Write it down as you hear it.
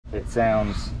It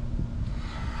sounds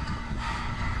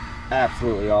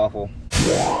absolutely awful.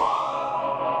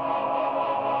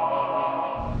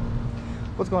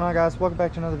 What's going on, guys? Welcome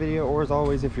back to another video, or as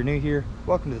always, if you're new here,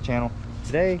 welcome to the channel.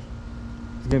 Today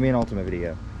is gonna be an Altima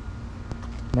video.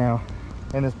 Now,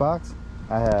 in this box,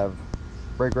 I have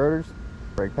brake rotors,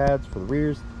 brake pads for the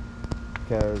rears,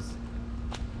 because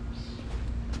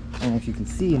I don't know if you can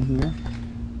see in here,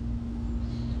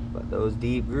 but those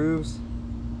deep grooves,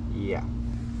 yeah,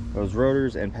 those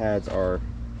rotors and pads are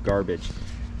garbage.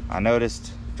 I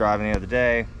noticed driving the other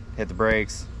day, hit the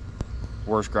brakes,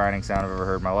 worst grinding sound I've ever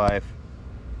heard in my life.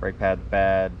 Brake pads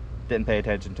bad, didn't pay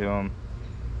attention to them,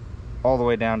 all the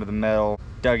way down to the metal,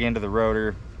 dug into the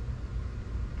rotor.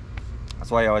 That's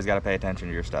why you always got to pay attention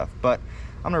to your stuff. But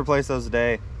I'm gonna replace those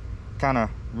today, kind of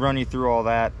run you through all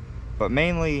that, but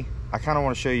mainly I kind of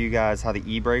want to show you guys how the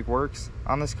e-brake works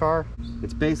on this car.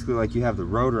 It's basically like you have the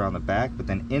rotor on the back, but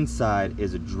then inside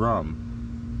is a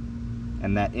drum,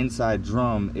 and that inside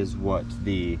drum is what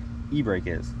the e-brake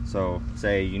is. So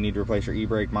say you need to replace your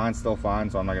e-brake, mine's still fine,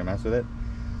 so I'm not gonna mess with it,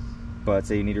 but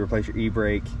say you need to replace your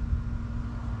e-brake,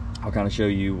 I'll kind of show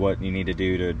you what you need to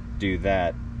do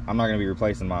that. I'm not gonna be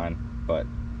replacing mine, but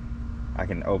I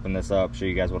can open this up, show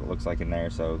you guys what it looks like in there,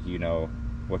 so you know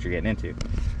what you're getting into.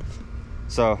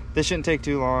 So this shouldn't take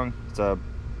too long. It's a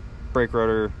brake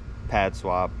rotor pad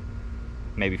swap,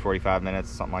 maybe 45 minutes,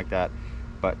 something like that.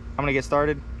 But I'm gonna get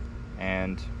started,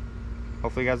 and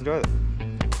hopefully you guys enjoy it.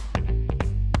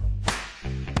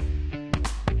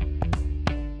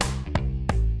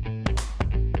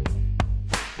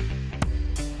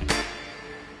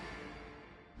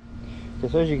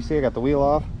 Okay, so as you can see, I got the wheel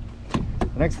off.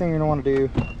 The next thing you're gonna want to do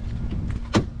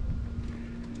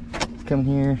is come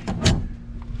here,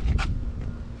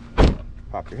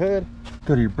 pop your hood,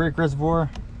 go to your brake reservoir,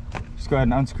 just go ahead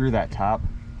and unscrew that top,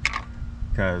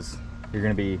 because you're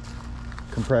gonna be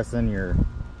compressing your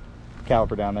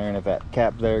caliper down there, and if that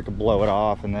cap there could blow it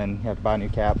off, and then you have to buy a new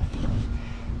cap,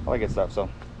 all that good stuff. So I'm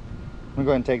gonna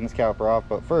go ahead and take this caliper off,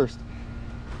 but first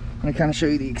I'm gonna kind of show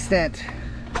you the extent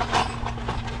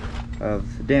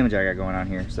of the damage I got going on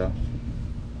here. So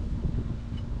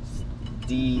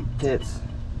deep pits.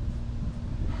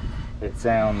 It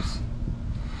sounds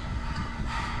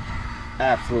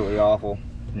absolutely awful,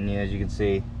 and yeah, as you can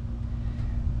see,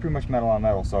 pretty much metal on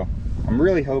metal. So I'm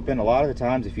really hoping, a lot of the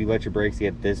times if you let your brakes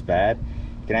get this bad,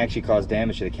 it can actually cause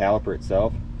damage to the caliper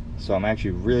itself. So I'm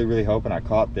actually really hoping I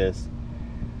caught this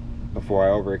before I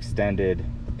overextended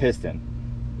the piston.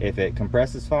 If it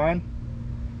compresses fine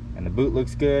and the boot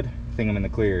looks good, I think I'm in the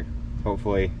clear.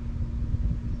 Hopefully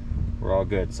we're all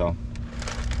good. So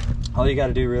all you got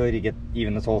to do really to get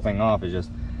even this whole thing off is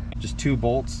just 2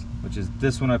 bolts, which is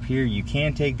this one up here. You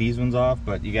can take these ones off,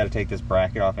 but you got to take this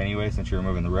bracket off anyway since you're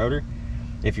removing the rotor.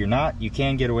 If you're not, you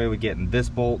can get away with getting this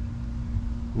bolt,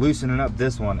 loosening up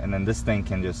this one, and then this thing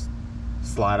can just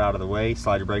slide out of the way.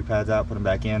 Slide your brake pads out, put them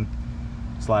back in,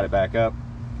 slide it back up,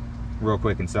 real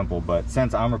quick and simple. But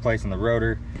since I'm replacing the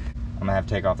rotor, I'm gonna have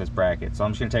to take off this bracket. So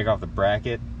I'm just gonna take off the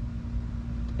bracket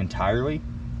entirely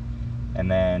and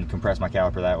then compress my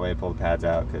caliper that way, pull the pads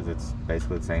out, because it's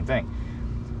basically the same thing.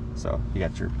 So you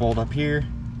got your bolt up here,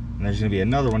 and there's gonna be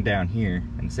another one down here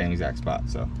in the same exact spot.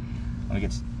 So let me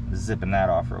get zipping that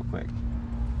off real quick.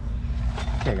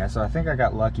 Okay guys, so I think I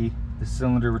got lucky. The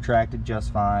cylinder retracted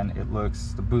just fine.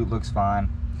 The boot looks fine.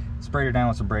 Sprayed it down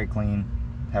with some brake clean.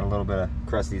 Had a little bit of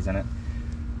crusties in it,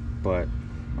 but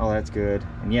oh, that's good.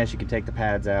 And yes, you can take the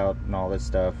pads out and all this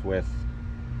stuff with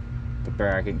the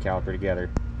bracket and caliper together.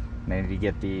 And I need to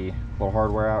get the little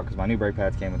hardware out, because my new brake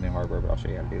pads came with new hardware, but I'll show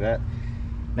you how to do that.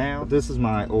 Now, this is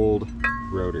my old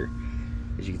rotor.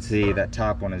 As you can see, that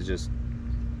top one is just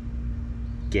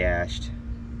gashed.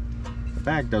 The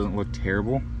back doesn't look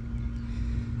terrible,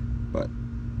 but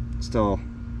still,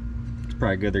 it's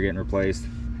probably good they're getting replaced.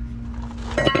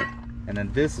 And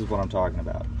then this is what I'm talking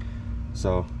about.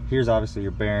 So here's obviously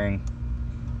your bearing,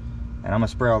 and I'm gonna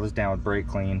spray all this down with brake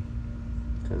clean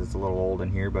because it's a little old in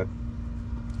here, but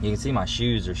you can see my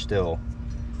shoes are still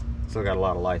got a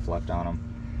lot of life left on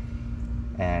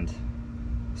them, and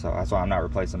so that's why I'm not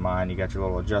replacing mine. You got your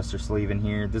little adjuster sleeve in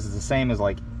here. This is the same as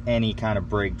like any kind of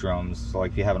brake drums. So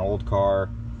like if you have an old car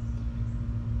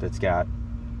that's got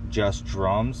just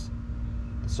drums,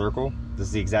 the circle, this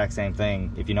is the exact same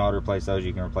thing. If you know how to replace those,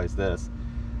 you can replace this.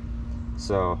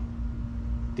 So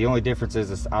the only difference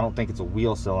is I don't think it's a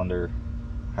wheel cylinder,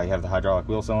 how you have the hydraulic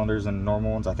wheel cylinders and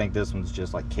normal ones. I think this one's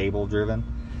just like cable driven.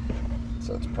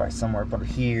 So it's probably somewhere up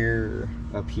here,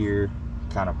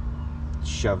 kind of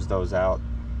shoves those out.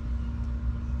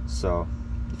 So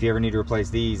if you ever need to replace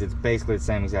these, it's basically the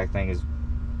same exact thing as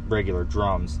regular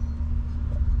drums.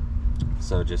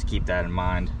 So just keep that in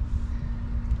mind.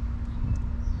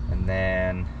 And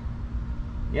then,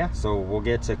 yeah, so we'll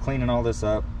get to cleaning all this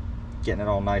up, getting it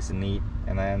all nice and neat,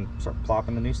 and then start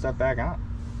plopping the new stuff back on.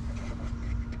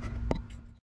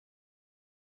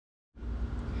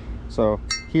 So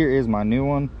here is my new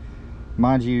one.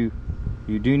 Mind you,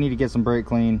 you do need to get some brake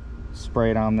clean,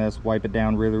 spray it on this, wipe it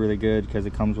down really good, because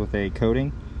it comes with a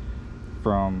coating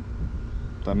from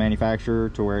the manufacturer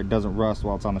to where it doesn't rust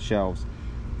while it's on the shelves.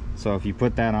 So if you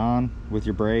put that on with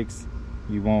your brakes,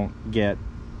 you won't get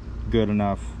good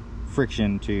enough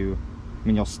friction to, I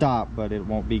mean, you'll stop, but it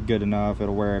won't be good enough.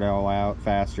 It'll wear it all out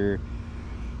faster,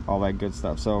 all that good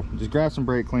stuff. So just grab some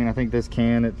brake clean. I think this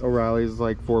can at O'Reilly's is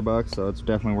like $4, so it's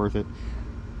definitely worth it.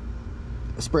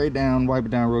 Spray it down, wipe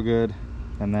it down real good,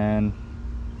 and then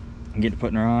get to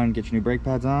putting her on, get your new brake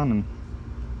pads on, and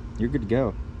you're good to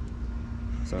go.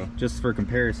 So just for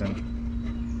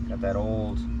comparison, got that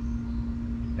old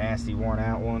nasty worn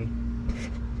out one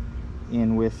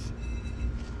in with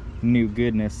new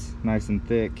goodness, nice and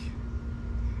thick.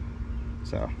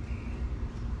 So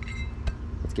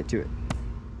let's get to it.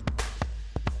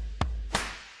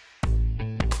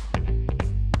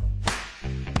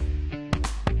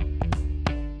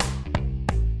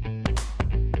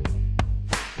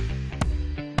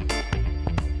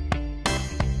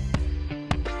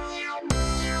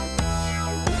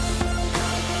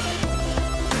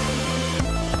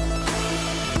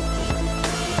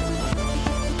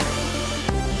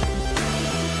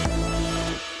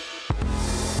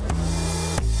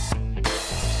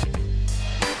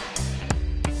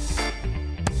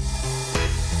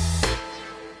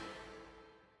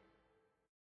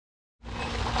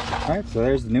 Alright, so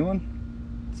there's the new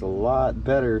one. It's a lot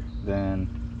better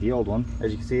than the old one.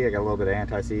 As you can see, I got a little bit of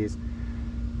anti-seize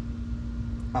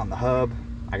on the hub.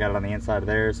 I got it on the inside of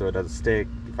there so it doesn't stick.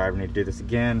 If I ever need to do this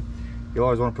again, you'll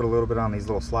always want to put a little bit on these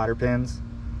little slider pins,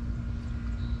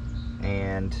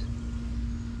 and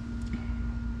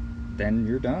then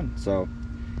you're done. So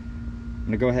I'm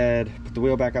gonna go ahead, put the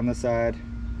wheel back on this side,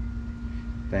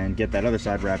 then get that other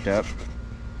side wrapped up,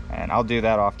 and I'll do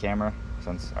that off camera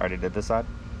since I already did this side.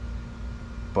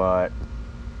 But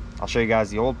I'll show you guys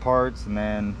the old parts, and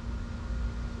then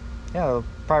yeah, I'll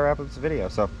probably wrap up this video.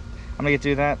 So I'm gonna get to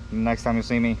do that, and next time you'll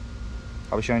see me,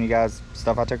 I'll be showing you guys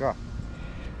stuff I took off.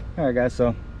 All right guys,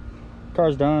 so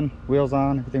car's done, wheels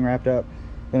on, everything wrapped up.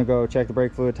 Gonna go check the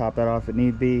brake fluid, top that off if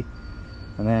need be,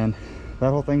 and then that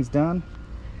whole thing's done.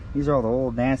 These are all the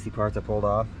old nasty parts I pulled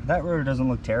off. That rotor doesn't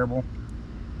look terrible,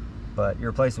 but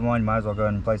you're replacing one, you might as well go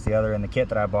ahead and replace the other, and the kit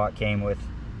that I bought came with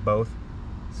both.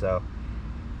 So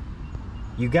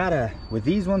you gotta, with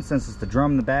these ones, since it's the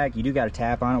drum in the back, you do gotta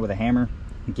tap on it with a hammer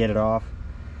and get it off.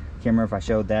 Can't remember if I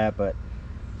showed that, but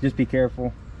just be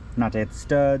careful not to hit the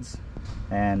studs,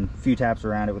 and a few taps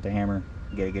around it with the hammer,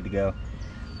 get it good to go.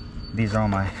 These are all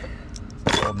my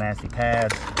old nasty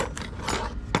pads.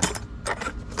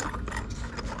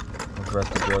 Those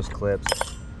rusty gross clips,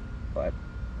 but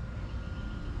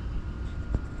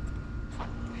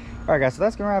alright guys, so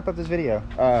that's gonna wrap up this video.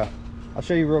 I'll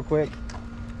show you real quick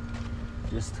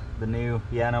just the new,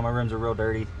 yeah, I know my rims are real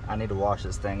dirty. I need to wash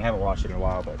this thing. I haven't washed it in a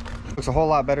while, but it looks a whole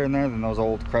lot better in there than those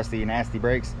old crusty nasty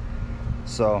brakes.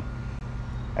 So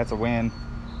that's a win.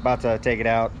 About to take it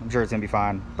out. I'm sure it's gonna be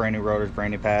fine. Brand new rotors,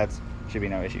 brand new pads, should be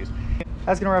no issues.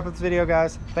 That's gonna wrap up this video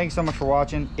guys. Thanks so much for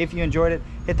watching. If you enjoyed it,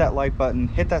 hit that like button,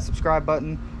 hit that subscribe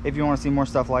button if you want to see more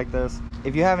stuff like this.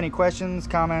 If you have any questions,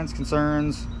 comments,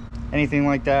 concerns, anything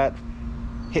like that,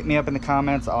 hit me up in the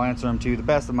comments. I'll answer them to the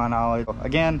best of my knowledge.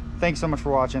 Again, thanks so much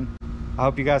for watching. I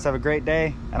hope you guys have a great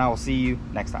day, and I will see you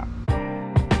next time.